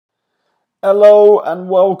Hello and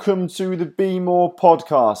welcome to the Be More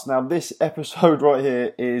podcast. Now this episode right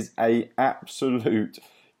here is an absolute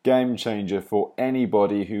game changer for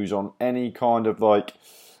anybody who's on any kind of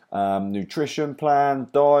nutrition plan,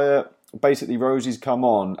 diet. Basically Rosie's come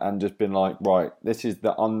on and just been like, right, this is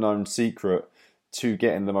the unknown secret to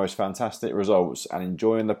getting the most fantastic results and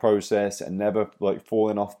enjoying the process and never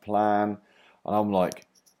falling off plan. And I'm like,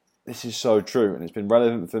 this is so true, and it's been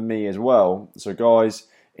relevant for me as well. So guys,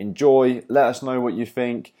 enjoy, let us know what you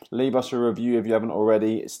think, leave us a review if you haven't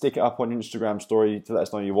already, stick it up on your Instagram story to let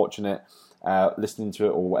us know you're watching it, listening to it,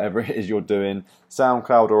 or whatever it is you're doing,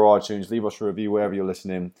 SoundCloud or iTunes, leave us a review wherever you're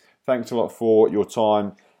listening. Thanks a lot for your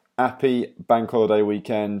time. Happy bank holiday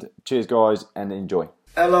weekend. Cheers guys, and enjoy.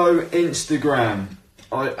 Hello Instagram,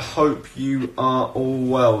 I hope you are all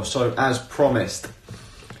well. So as promised,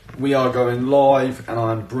 we are going live and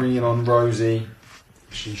I'm bringing on Rosie.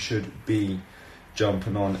 She should be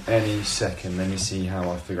jumping on any second. Let me see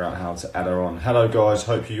how I figure out how to add her on. Hello guys,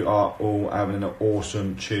 hope you are all having an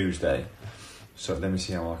awesome Tuesday. So let me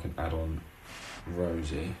see how I can add on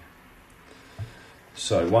Rosie.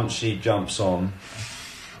 So once she jumps on,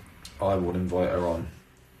 I will invite her on.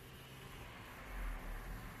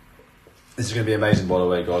 This is going to be amazing, by the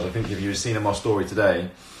way, guys. I think if you've seen in my story today,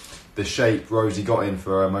 the shape Rosie got in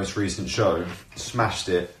for her most recent show, smashed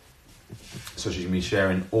it. So she's going to be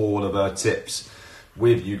sharing all of her tips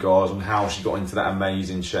with you guys on how she got into that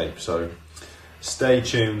amazing shape. So stay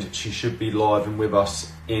tuned. She should be live and with us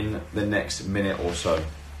in the next minute or so.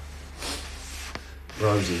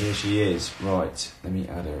 Rosie, here she is. Right, let me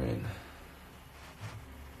add her in.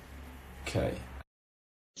 Okay.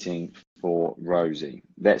 Waiting for Rosie.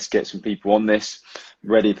 Let's get some people on this,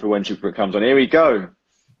 ready for when she comes on. Here we go.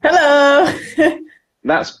 Hello.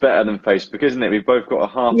 That's better than Facebook, isn't it? We've both got a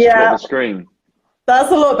half split of the screen. That's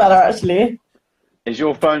a lot better, actually. Is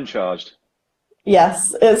your phone charged?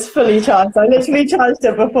 Yes, it's fully charged. I literally charged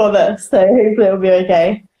it before this, so hopefully it'll be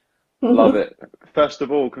okay. Love it. First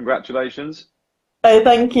of all, congratulations. Oh,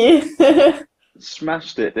 thank you.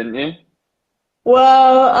 Smashed it, didn't you?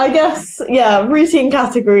 Well, I guess, yeah, routine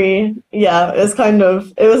category, yeah, it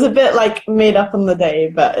was a bit made up on the day,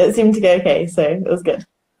 but it seemed to go okay, so it was good.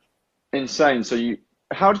 Insane. So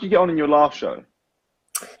how did you get on in your last show?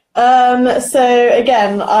 So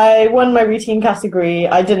again, I won my routine category.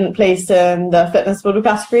 I didn't place in the fitness model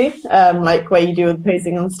category, where you do with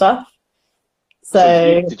posing and stuff.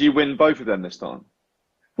 So did you win both of them this time?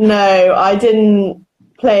 No, I didn't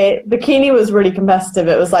play. Bikini was really competitive.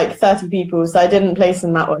 It was 30 people, so I didn't place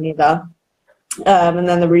in that one either. And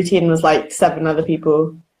then the routine was 7 other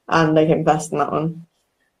people, and they came first in that one.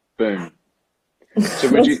 Boom.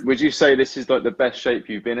 So would you say this is the best shape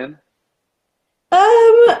you've been in?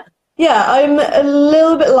 Yeah, I'm a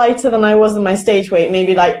little bit lighter than I was in my stage weight,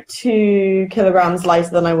 maybe 2 kilograms lighter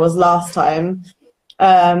than I was last time.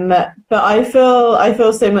 But I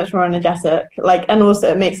feel so much more energetic. And also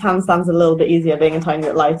it makes handstands a little bit easier being a tiny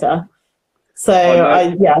bit lighter. So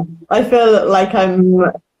I feel like I'm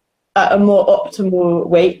at a more optimal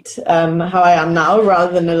weight, how I am now,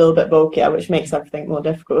 rather than a little bit bulkier, which makes everything more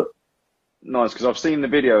difficult. Nice, because I've seen the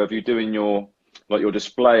video of you doing your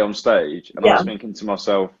display on stage, and I was thinking to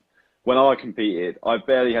myself, when I competed, I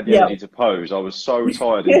barely had the energy to pose. I was so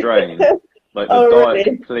tired and drained. The diet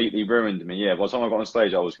completely ruined me. Yeah, by the time I got on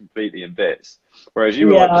stage, I was completely in bits. Whereas you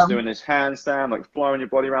were just doing this handstand, flowing your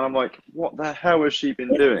body around. I'm like, what the hell has she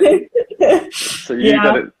been doing? So you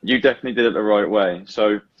definitely did it the right way.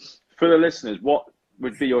 So for the listeners, what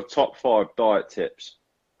would be your top 5 diet tips?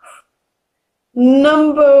 That's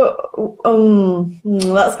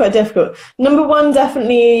quite difficult. Number 1,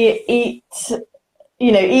 definitely eat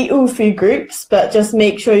all food groups, but just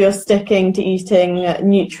make sure you're sticking to eating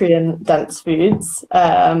nutrient-dense foods.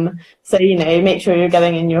 So, make sure you're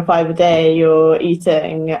getting in your 5 a day, you're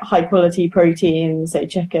eating high-quality protein, say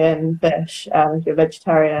chicken, fish, if you're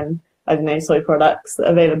vegetarian, soy products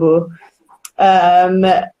available.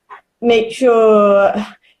 Make sure...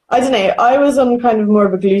 I was on kind of more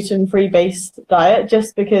of a gluten-free based diet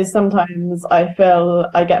just because sometimes I feel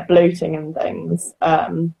I get bloating and things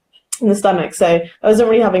in the stomach. So I wasn't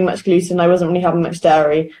really having much gluten, I wasn't really having much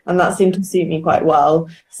dairy, and that seemed to suit me quite well.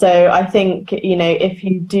 So I think, if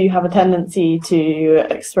you do have a tendency to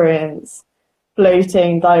experience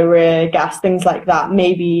bloating, diarrhea, gas, things like that,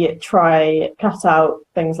 maybe cut out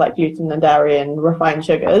things like gluten and dairy and refined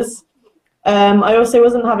sugars. I also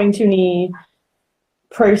wasn't having too many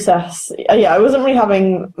I wasn't really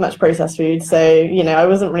having much processed food, so I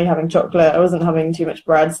wasn't really having chocolate, I wasn't having too much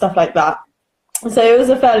bread, stuff like that. So it was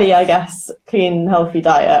a fairly, I guess, clean, healthy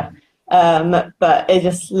diet. but it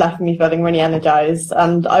just left me feeling really energized.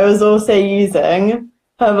 And I was also using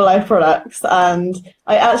Herbalife products, and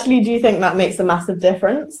I actually do think that makes a massive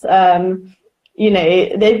difference.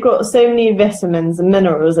 They've got so many vitamins and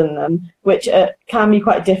minerals in them, which can be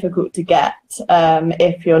quite difficult to get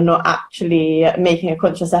if you're not actually making a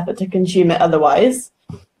conscious effort to consume it otherwise.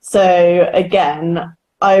 So again,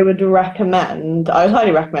 I would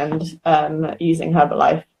highly recommend using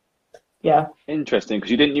Herbalife. Yeah. Interesting,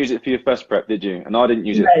 because you didn't use it for your first prep, did you? And I didn't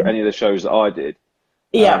use it for any of the shows that I did.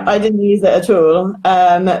 Yeah, I didn't use it at all.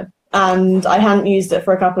 And I hadn't used it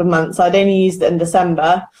for a couple of months. I'd only used it in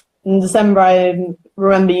December. In December, I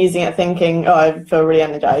remember using it thinking, oh, I feel really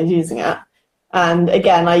energized using it. And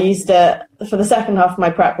again, I used it for the second half of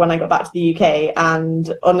my prep when I got back to the UK.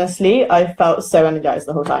 And honestly, I felt so energized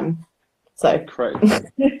the whole time. So crazy.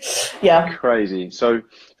 Yeah. Crazy. So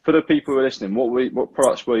for the people who are listening, what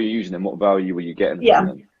products were you using and what value were you getting Yeah. from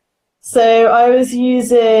them? So I was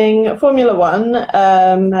using Formula One.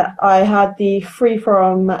 I had the Free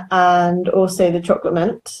From and also the Chocolate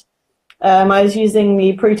Mint. I was using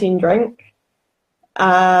the protein drink,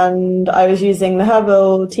 and I was using the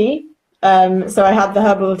herbal tea. So I had the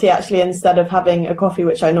herbal tea actually instead of having a coffee,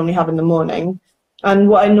 which I normally have in the morning. And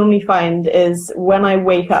what I normally find is when I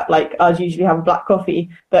wake up, like I'd usually have a black coffee,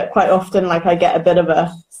 but quite often like I get a bit of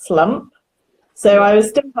a slump. So I was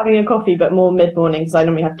still having a coffee, but more mid-morning, because I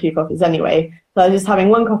normally have 2 coffees anyway. So I was just having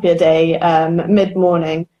 1 coffee a day,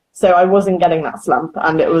 mid-morning. So I wasn't getting that slump,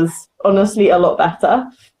 and it was honestly a lot better.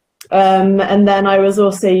 And then I was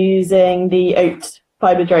also using the oat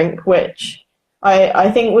fiber drink, which I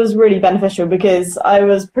think was really beneficial, because I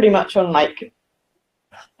was pretty much on like,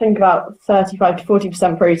 I think about 35 to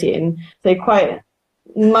 40% protein. So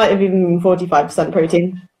might have even been 45%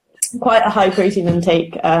 protein. Quite a high protein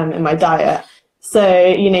intake in my diet. So,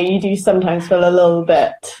 you do sometimes feel a little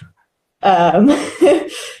bit, yeah.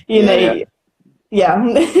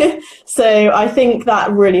 So I think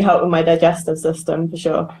that really helped with my digestive system for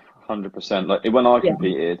sure. 100%. Like when I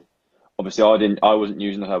competed, obviously I wasn't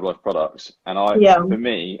using the Herbalife products, and for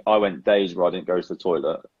me, I went days where I didn't go to the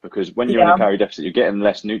toilet, because when you're in a calorie deficit, you're getting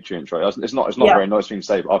less nutrients, right? It's not a very nice thing to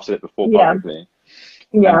say, but I've said it before publicly.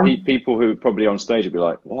 Yeah. And people who are probably on stage will be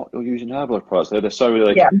like, "What? You're using Herbalife products?" They're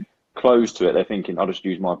so close to it. They're thinking, "I'll just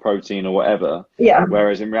use my protein or whatever." Yeah.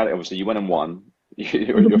 Whereas in reality, obviously, you went and won.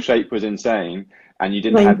 Your shape was insane, and you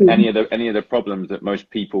didn't have any of the problems that most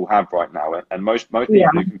people have right now. And most people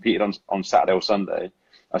who competed on Saturday or Sunday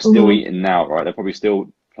are still eating now, right? They're probably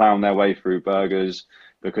still plowing their way through burgers,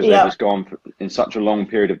 because they've just gone in such a long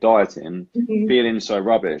period of dieting, feeling so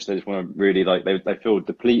rubbish. They just want to really they feel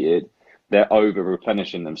depleted. They're over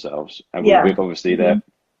replenishing themselves, and with obviously the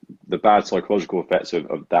bad psychological effects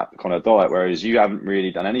of that kind of diet. Whereas you haven't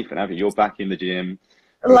really done anything, have you? You're back in the gym.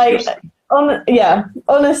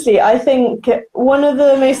 Honestly, I think one of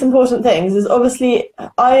the most important things is, obviously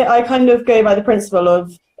I kind of go by the principle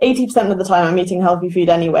of 80% of the time I'm eating healthy food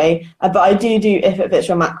anyway, but I do if it fits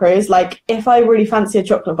your macros. Like if I really fancy a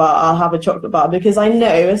chocolate bar, I'll have a chocolate bar, because I know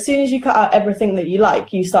as soon as you cut out everything that you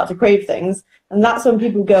like, you start to crave things. And that's when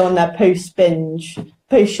people go on their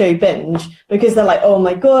post-show binge, because they're like, oh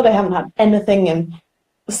my God, I haven't had anything in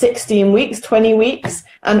 16 weeks, 20 weeks.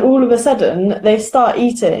 And all of a sudden they start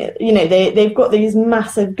eating, they've got these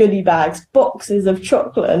massive goodie bags, boxes of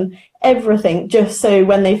chocolate and everything, just so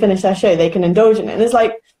when they finish their show, they can indulge in it. And it's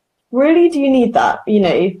like, really, do you need that?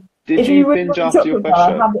 Did you binge after your first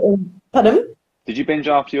show? Pardon? Did you binge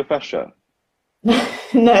after your first show?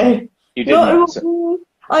 No. You didn't?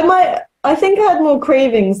 I think I had more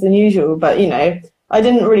cravings than usual, but I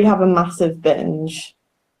didn't really have a massive binge.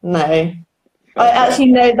 No.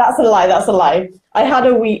 No, that's a lie. I had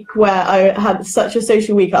a week where I had such a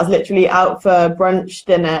social week. I was literally out for brunch,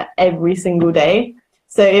 dinner every single day.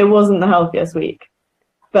 So it wasn't the healthiest week.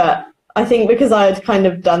 But I think because I had kind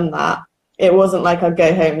of done that, it wasn't like I'd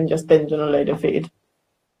go home and just binge on a load of food.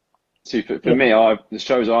 See, for me, the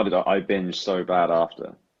shows I did, I binged so bad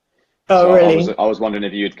after. Oh, so really? I was wondering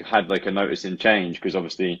if you'd had like a noticing change, because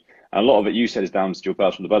obviously a lot of it you said is down to your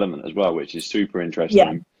personal development as well, which is super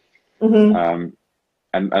interesting. Yeah.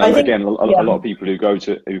 And again, a lot of people who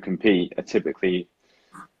compete are typically,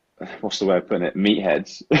 what's the way of putting it,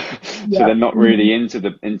 meatheads. So they're not really into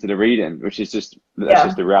the reading, which is just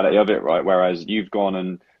just the reality of it, right? Whereas you've gone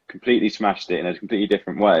and completely smashed it in a completely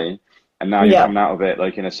different way, and now you're coming out of it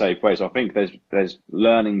like in a safe way. So I think there's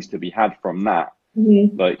learnings to be had from that.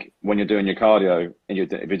 Like when you're doing your cardio and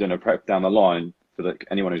if you're doing a prep down the line, for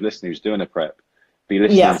anyone who's listening who's doing a prep, be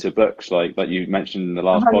listening to books like you mentioned in the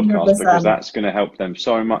last 100%. Podcast, because that's going to help them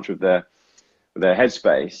so much with their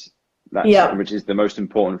headspace which is the most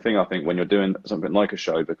important thing, I think, when you're doing something like a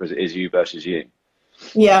show, because it is you versus you.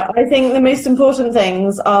 Yeah, I think the most important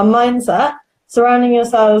things are mindset, surrounding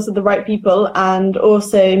yourselves with the right people, and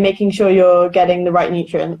also making sure you're getting the right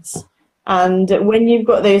nutrients. And when you've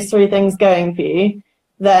got those three things going for you,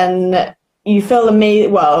 then you feel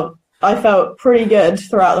amazing. Well, I felt pretty good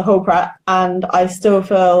throughout the whole prep, and I still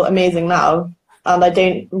feel amazing now. And I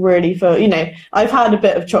don't really feel, I've had a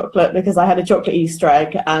bit of chocolate because I had a chocolate Easter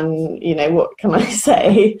egg, and, what can I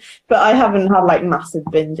say? But I haven't had like massive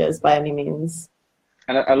binges by any means.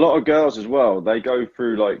 And a lot of girls as well, they go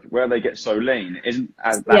through like where they get so lean, it isn't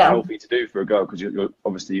as that healthy to do for a girl, because you're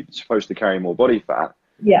obviously supposed to carry more body fat.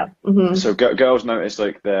 Yeah. Mm-hmm. So girls notice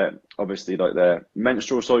like their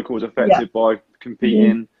menstrual cycle is affected by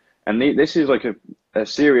competing, and this is like a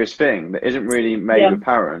serious thing that isn't really made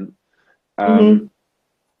apparent. And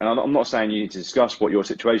I'm not saying you need to discuss what your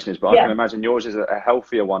situation is, but I can imagine yours is a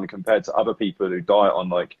healthier one compared to other people who diet on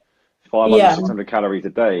like 500, 600 calories a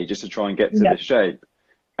day just to try and get to this shape.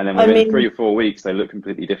 And then within 3 or 4 weeks, they look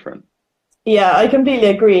completely different. Yeah, I completely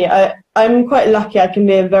agree. I'm quite lucky. I can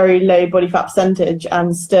be a very low body fat percentage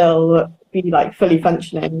and still be like fully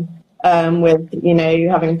functioning with,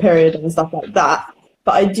 having a period and stuff like that.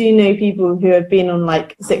 But I do know people who have been on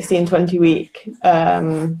like 16, 20 week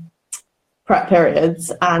prep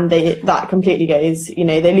periods, and that completely goes,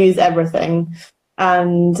 they lose everything.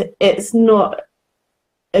 And it's not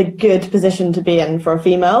a good position to be in for a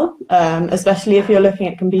female, especially if you're looking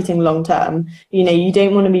at competing long term. You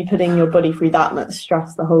don't want to be putting your body through that much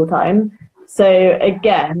stress the whole time. So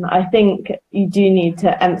again, I think you do need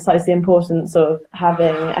to emphasize the importance of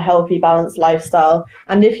having a healthy, balanced lifestyle.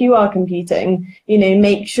 And if you are competing,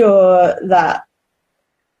 make sure that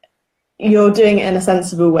you're doing it in a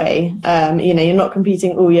sensible way. You're not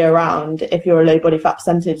competing all year round if you're a low body fat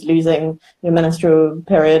percentage, losing your menstrual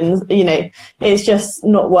period. And, it's just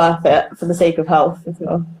not worth it for the sake of health as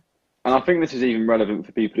well. And I think this is even relevant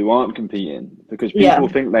for people who aren't competing, because people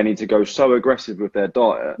think they need to go so aggressive with their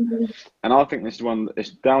diet. And I think this is it's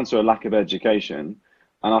down to a lack of education.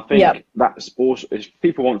 And I think that's also,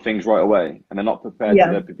 people want things right away and they're not prepared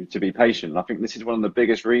to be patient. And I think this is one of the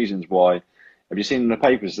biggest reasons why, have you seen in the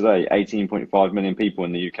papers today, 18.5 million people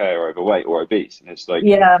in the UK are overweight or obese? And it's like,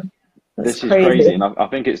 this is crazy. And I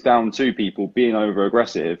think it's down to people being over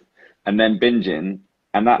aggressive and then binging,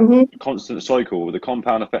 and that constant cycle, the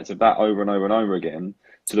compound effects of that over and over and over again,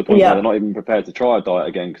 to the point where they're not even prepared to try a diet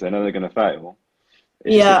again because they know they're going to fail.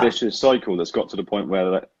 It's just a vicious cycle that's got to the point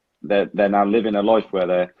where they're now living a life where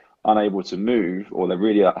they're unable to move, or they're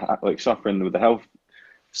really like suffering with the health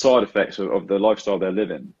side effects of the lifestyle they're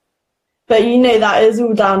living. But that is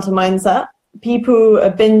all down to mindset. People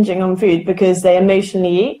are binging on food because they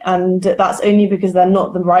emotionally eat, and that's only because they're not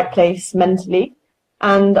in the right place mentally.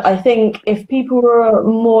 And I think if people were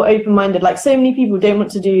more open-minded, like so many people don't want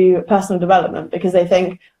to do personal development because they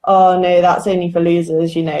think, oh no, that's only for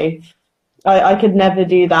losers, I could never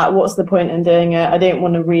do that. What's the point in doing it? I don't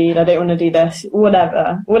want to read. I don't want to do this,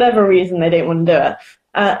 whatever reason they don't want to do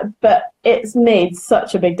it. But it's made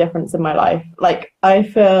such a big difference in my life. Like, I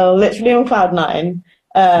feel literally on cloud nine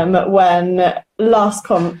when last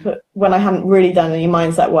comp, when I hadn't really done any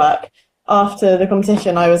mindset work. After the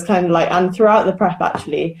competition, I was kind of like, and throughout the prep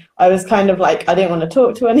actually, I was kind of like, I don't want to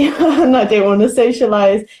talk to anyone. I don't want to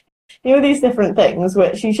socialize. These different things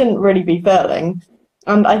which you shouldn't really be feeling.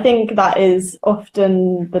 And I think that is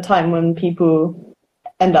often the time when people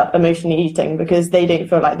end up emotionally eating because they don't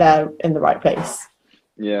feel like they're in the right place.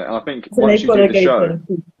 Yeah, and I think so once you do the show,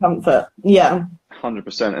 comfort.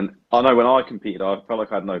 100%. And I know when I competed, I felt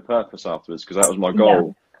like I had no purpose afterwards because that was my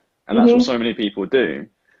goal, and that's what so many people do.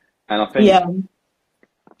 And I think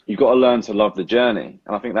you've got to learn to love the journey,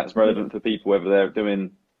 and I think that's relevant for people whether they're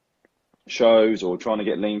doing shows or trying to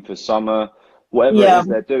get lean for summer, whatever it is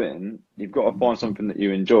they're doing. You've got to find something that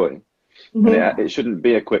you enjoy. And it shouldn't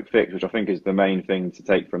be a quick fix, which I think is the main thing to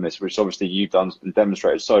take from this, which obviously you've done and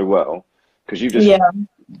demonstrated so well, because you've just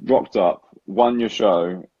rocked up, won your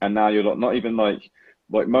show, and now you're not even like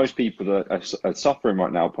most people that are suffering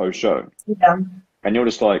right now post-show. And you're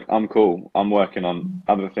just like, I'm cool. I'm working on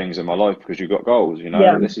other things in my life because you've got goals,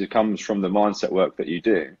 This comes from the mindset work that you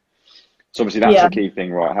do. So obviously that's the key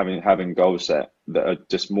thing, right? Having goals set that are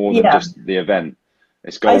just more than just the event.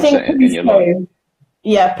 It's goal setting in your life.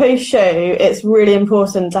 Yeah, post-show, it's really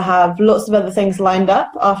important to have lots of other things lined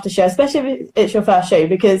up after show, especially if it's your first show,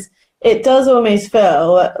 because it does almost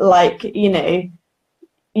feel like,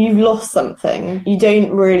 you've lost something. You don't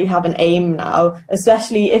really have an aim now,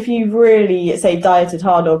 especially if you've really, say, dieted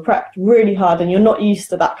hard or prepped really hard and you're not used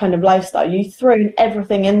to that kind of lifestyle. You've thrown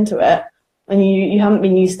everything into it and you haven't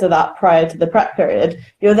been used to that prior to the prep period,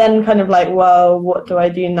 you're then kind of like, well, what do I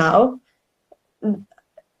do now?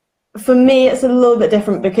 For me, it's a little bit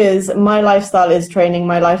different because my lifestyle is training,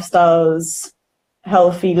 my lifestyle's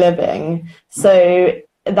healthy living. So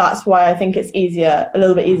that's why I think it's a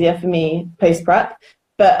little bit easier for me post-prep.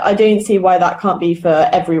 But I don't see why that can't be for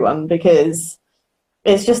everyone, because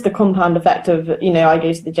it's just the compound effect of, you know, I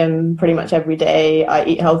go to the gym pretty much every day, I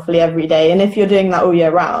eat healthily every day. And if you're doing that all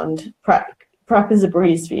year round, prep is a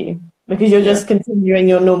breeze for you because you're just continuing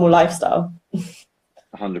your normal lifestyle.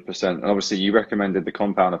 100%. And obviously you recommended the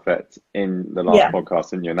compound effect in the last podcast,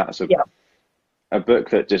 didn't you? And that's a book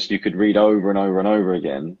that just you could read over and over and over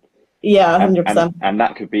again. Yeah, 100%. And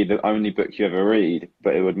that could be the only book you ever read,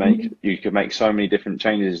 but it would make you could make so many different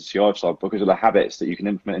changes to your lifestyle because of the habits that you can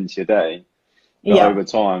implement into your day that over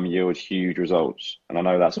time yield huge results. And I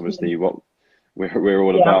know that's obviously what we're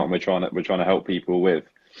all about, and we're trying to help people with.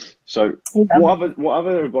 So what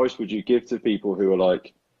other advice would you give to people who are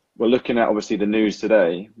like, we're looking at obviously the news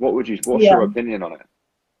today, what's your opinion on it?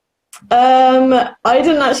 I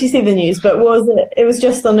didn't actually see the news, but it was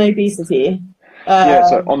just on obesity.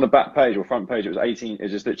 So on the back page or front page, it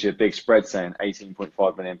was just literally a big spread saying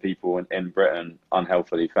 18.5 million people in Britain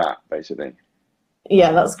unhealthily fat, basically.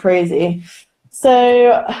 Yeah, that's crazy.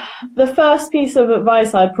 So the first piece of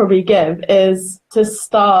advice I'd probably give is to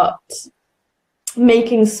start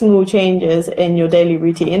making small changes in your daily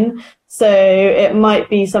routine. So it might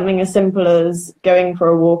be something as simple as going for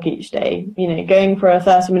a walk each day, you know, going for a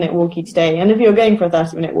 30-minute walk each day. And if you're going for a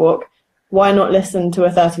 30-minute walk, why not listen to a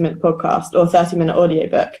 30-minute podcast or 30-minute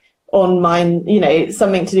audiobook on you know,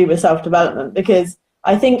 something to do with self-development? Because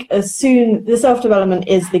I think the self-development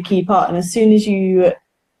is the key part. And as soon as you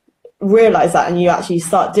realize that and you actually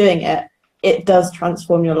start doing it, it does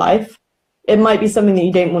transform your life. It might be something that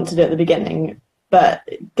you don't want to do at the beginning, but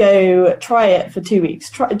go try it for 2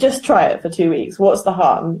 weeks. Just try it for 2 weeks. What's the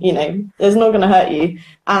harm? You know, it's not going to hurt you.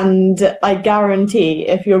 And I guarantee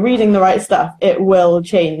if you're reading the right stuff, it will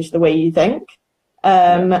change the way you think.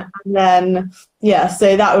 And then,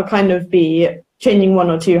 so that would kind of be changing 1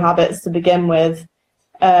 or 2 habits to begin with.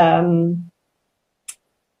 Being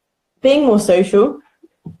more social.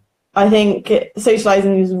 I think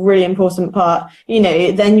socializing is a really important part. You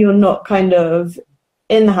know, then you're not kind of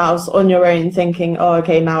in the house on your own thinking, oh,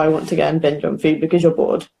 okay, now I want to go and binge on food because you're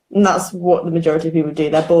bored. And that's what the majority of people do.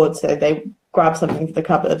 They're bored, so they grab something from the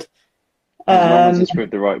cupboard. As long as it's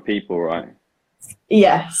with the right people, right?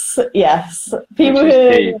 Yes. People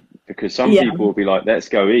who... Because some people will be like, let's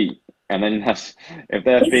go eat. And then if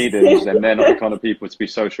they're feeders, then they're not the kind of people to be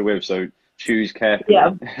social with. So choose carefully.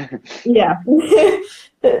 Yeah.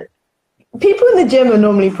 People in the gym are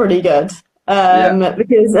normally pretty good.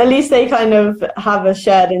 Because at least they kind of have a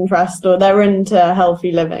shared interest or they're into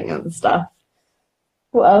healthy living and stuff.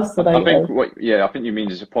 What else did I think? I think you mean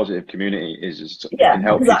just a positive community can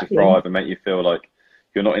help you to thrive and make you feel like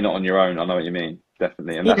you're not in it on your own. I know what you mean,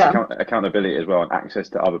 definitely. And that's accountability as well, and access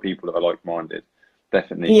to other people that are like-minded.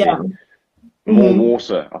 Definitely. More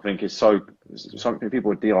water, I think, is so many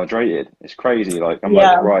people are dehydrated. It's crazy. Like I'm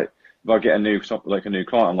like, right, if I get a new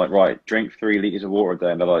client, I'm like, right, drink 3 liters of water a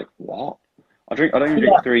day, and they're like, what? I don't even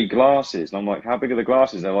drink 3 glasses. And I'm like, how big are the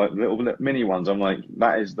glasses? They're like little mini ones. I'm like,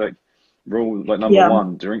 that is like rule like number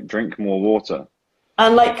 1, drink more water.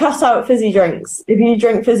 And like cut out fizzy drinks. If you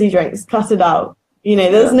drink fizzy drinks, cut it out. You know,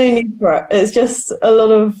 there's no need for it. It's just a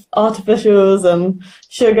lot of artificials and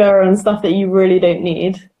sugar and stuff that you really don't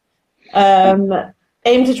need. Aim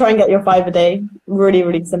to try and get your 5 a day. Really,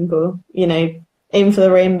 really simple. You know, aim for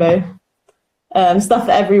the rainbow. Stuff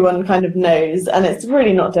that everyone kind of knows, and it's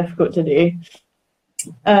really not difficult to do.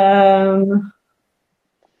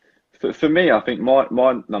 For me, I think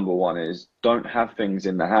my number 1 is don't have things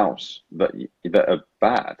in the house that are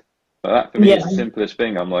bad. But that for me is the simplest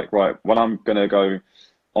thing. I'm like, right, when I'm gonna go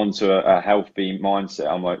onto a healthy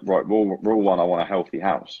mindset, I'm like, right, rule 1, I want a healthy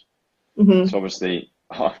house. So obviously,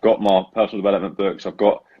 I've got my personal development books.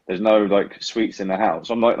 There's no like sweets in the house.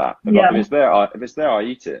 I'm like that. If it's there, I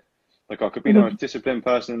eat it. Like I could be the most disciplined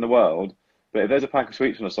person in the world, but if there's a pack of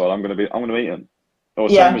sweets on the side, I'm gonna eat them. Or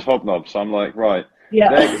same as hobnobs. So I'm like, right,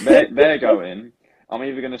 they're going. I'm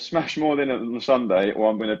either gonna smash more than on Sunday, or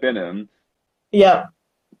I'm gonna bin them. Yeah.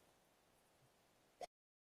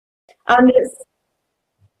 And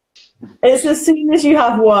it's as soon as you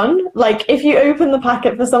have one, like if you open the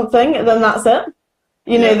packet for something, then that's it.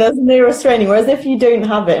 You know, there's no restraining. Whereas if you don't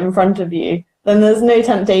have it in front of you, then there's no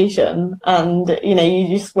temptation, and you know, you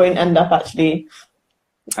just won't end up actually.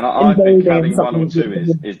 And I think having 1 or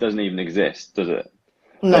 2 doesn't even exist, does it?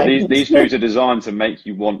 No. These foods are designed to make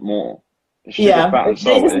you want more. Yeah, fat, and they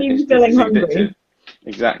salt. just leave It's you feeling hungry. addictive.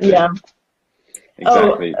 Exactly. Yeah. Oh,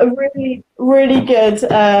 Exactly. a really, really good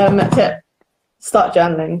tip. Start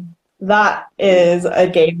journaling. That is a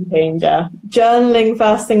game changer. Journaling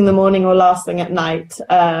first thing in the morning or last thing at night.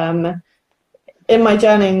 In my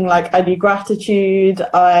journaling, like I do gratitude.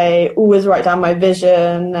 I always write down my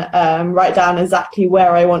vision, write down exactly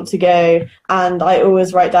where I want to go, and I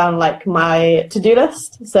always write down like my to-do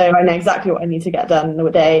list, so I know exactly what I need to get done in the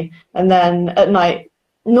day. And then at night,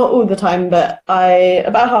 not all the time, but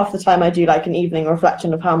about half the time I do like an evening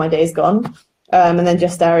reflection of how my day's gone, and then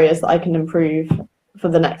just areas that I can improve for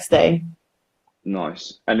the next day.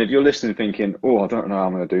 Nice. And if you're listening thinking, oh, I don't know how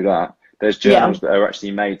I'm going to do that, there's Yeah. journals that are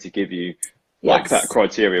actually made to give you like that Yes.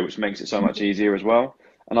 criteria, which makes it so much easier as well.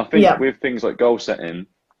 And I think Yeah. with things like goal setting,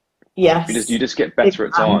 Yes. you just get better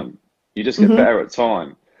at time. You just get better at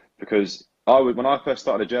time, because when I first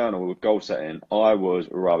started a journal with goal setting, I was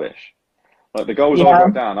rubbish. Like the goals I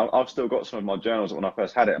wrote down, I've still got some of my journals when I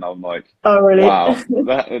first had it, and I'm like, Oh, really? wow,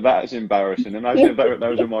 that is embarrassing. And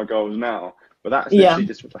those are my goals now. But that's literally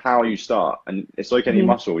just how you start, and it's like any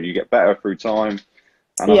muscle. You get better through time,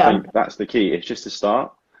 and I think that's the key. It's just to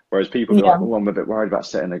start. Whereas people be like, oh, I'm a bit worried about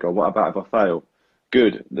setting. They go, what about if I fail?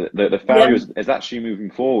 Good. The failure is actually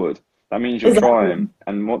moving forward. That means you're trying,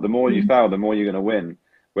 and the more you fail, the more you're going to win.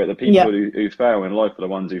 Where the people who fail in life are the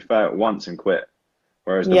ones who fail once and quit,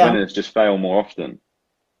 whereas the winners just fail more often.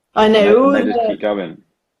 I know. And they just keep going.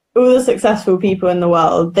 All the successful people in the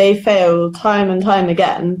world, they fail time and time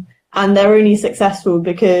again, and they're only successful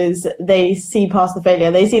because they see past the failure.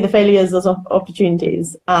 They see the failures as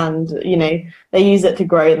opportunities, and they use it to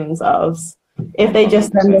grow themselves. If they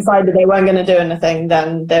just then decided they weren't going to do anything,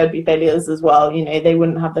 then there would be failures as well. They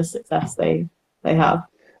wouldn't have the success they have.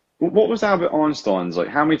 What was Albert Einstein's like?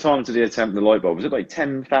 How many times did he attempt the light bulb? Was it like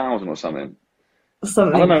 10,000 or something?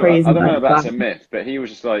 Something crazy. I don't know if that's a myth, but he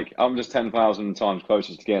was just like, I'm just 10,000 times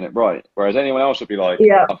closer to getting it right. Whereas anyone else would be like,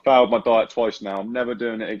 I failed my diet twice now, I'm never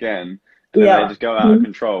doing it again. And then they just go out of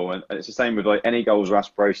control. And it's the same with like any goals or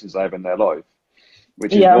aspirations they have in their life,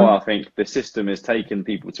 which is why I think the system is taking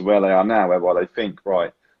people to where they are now, whereby they think,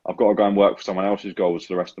 right, I've got to go and work for someone else's goals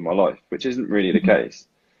for the rest of my life, which isn't really the case.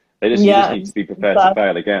 You just need to be prepared to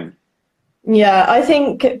fail again. Yeah, I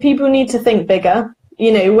think people need to think bigger.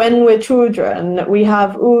 When we're children, we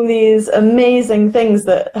have all these amazing things,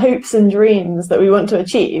 hopes and dreams that we want to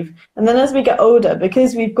achieve. And then as we get older,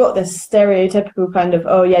 because we've got this stereotypical kind of,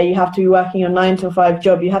 oh yeah, you have to be working a 9 to 5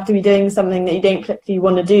 job, you have to be doing something that you don't particularly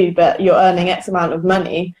want to do, but you're earning X amount of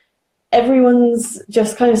money. Everyone's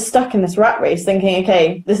just kind of stuck in this rat race thinking,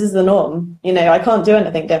 okay, this is the norm. I can't do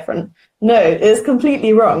anything different. No, it's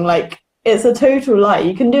completely wrong. Like, it's a total lie.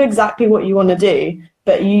 You can do exactly what you want to do,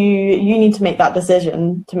 but you need to make that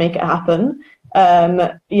decision to make it happen.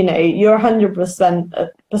 You're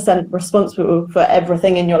 100% responsible for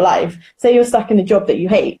everything in your life. Say you're stuck in a job that you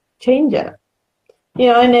hate, change it.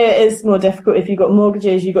 I know it is more difficult if you've got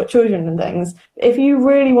mortgages, you've got children and things. If you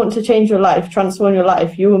really want to change your life, transform your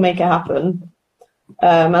life, you will make it happen.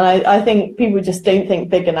 And I think people just don't think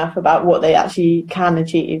big enough about what they actually can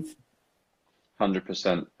achieve.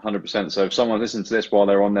 100%. So if someone listens to this while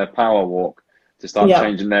they're on their power walk to start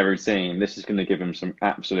changing their routine, this is going to give them some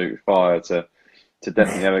absolute fire to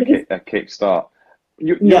definitely have a kick start.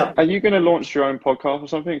 Are you going to launch your own podcast or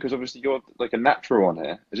something? Because obviously you're like a natural on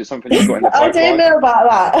here. Is it something you've got in the pipeline? I don't know about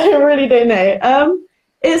that. I really don't know.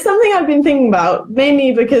 It's something I've been thinking about,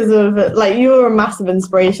 mainly because of, like, you're a massive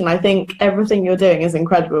inspiration. I think everything you're doing is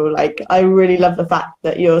incredible. Like, I really love the fact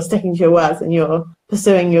that you're sticking to your words and you're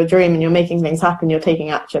pursuing your dream and you're making things happen, you're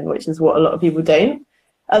taking action, which is what a lot of people don't.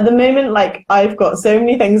 At the moment, like, I've got so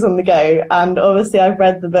many things on the go, and obviously I've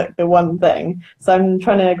read the book, The One Thing. So I'm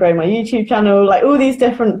trying to grow my YouTube channel, like all these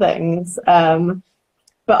different things. But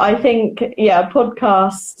I think,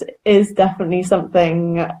 podcast is definitely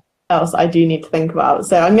something else I do need to think about.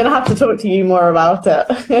 So I'm going to have to talk to you more about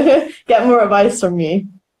it, get more advice from you.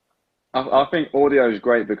 I think audio is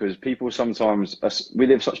great because people sometimes, we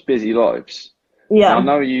live such busy lives. Yeah. I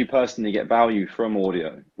know you personally get value from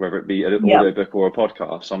audio, whether it be an audio book or a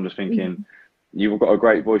podcast. So I'm just thinking, you've got a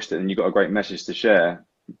great voice and you've got a great message to share.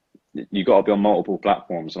 You've got to be on multiple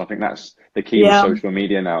platforms. And I think that's the key with social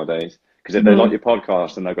media nowadays. Because if they like your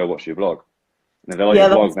podcast, then they'll go watch your blog. And if they like your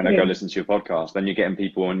blog, then they'll go listen to your podcast. Then you're getting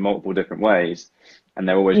people in multiple different ways, and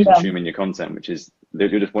they're always consuming your content, which is,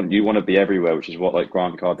 you want to be everywhere, which is what like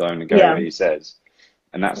Grant Cardone and Gary Vee says.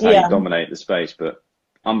 And that's how you dominate the space. But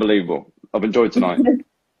unbelievable. I've enjoyed tonight.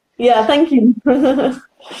 Yeah, thank you.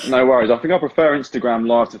 No worries. I think I prefer Instagram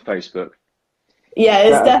Live to Facebook. Yeah, it's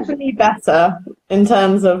Better 'cause- definitely better in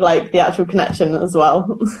terms of like the actual connection as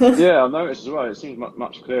well. yeah, I've noticed as well. It seems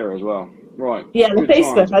much clearer as well. Right, Yeah, the good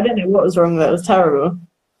Facebook, times. I don't know what was wrong with it. It was terrible.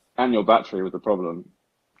 And your battery was the problem.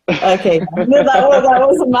 Okay, no, that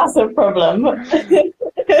was a massive problem.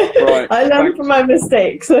 Right, I learned thanks. from my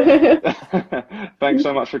mistakes. Thanks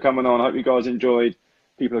so much for coming on. I hope you guys enjoyed.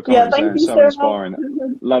 People are Yeah, commenting thank saying you so so inspiring.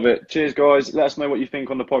 much. Love it. Cheers, guys. Let us know what you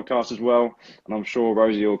think on the podcast as well. And I'm sure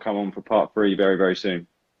Rosie will come on for part 3 very, very soon.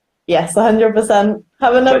 Yes, 100%.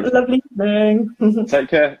 Have a Take, lovely evening. take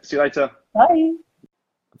care. See you later. Bye.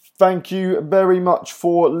 Thank you very much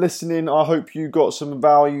for listening. I hope you got some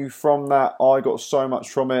value from that. I got so much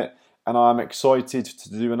from it, and I'm excited to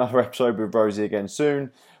do another episode with Rosie again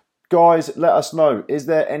soon. Guys, let us know. Is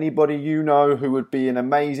there anybody you know who would be an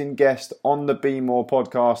amazing guest on the Be More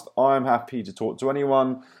podcast? I'm happy to talk to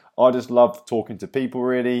anyone. I just love talking to people,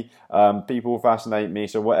 really. People fascinate me.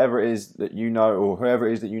 So whatever it is that you know, or whoever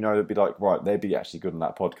it is that you know, that'd be like, right, they'd be actually good on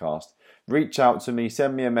that podcast. Reach out to me,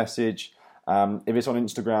 send me a message. If it's on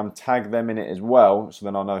Instagram, tag them in it as well, so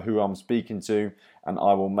then I know who I'm speaking to, and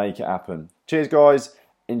I will make it happen. Cheers, guys.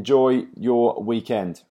 Enjoy your weekend.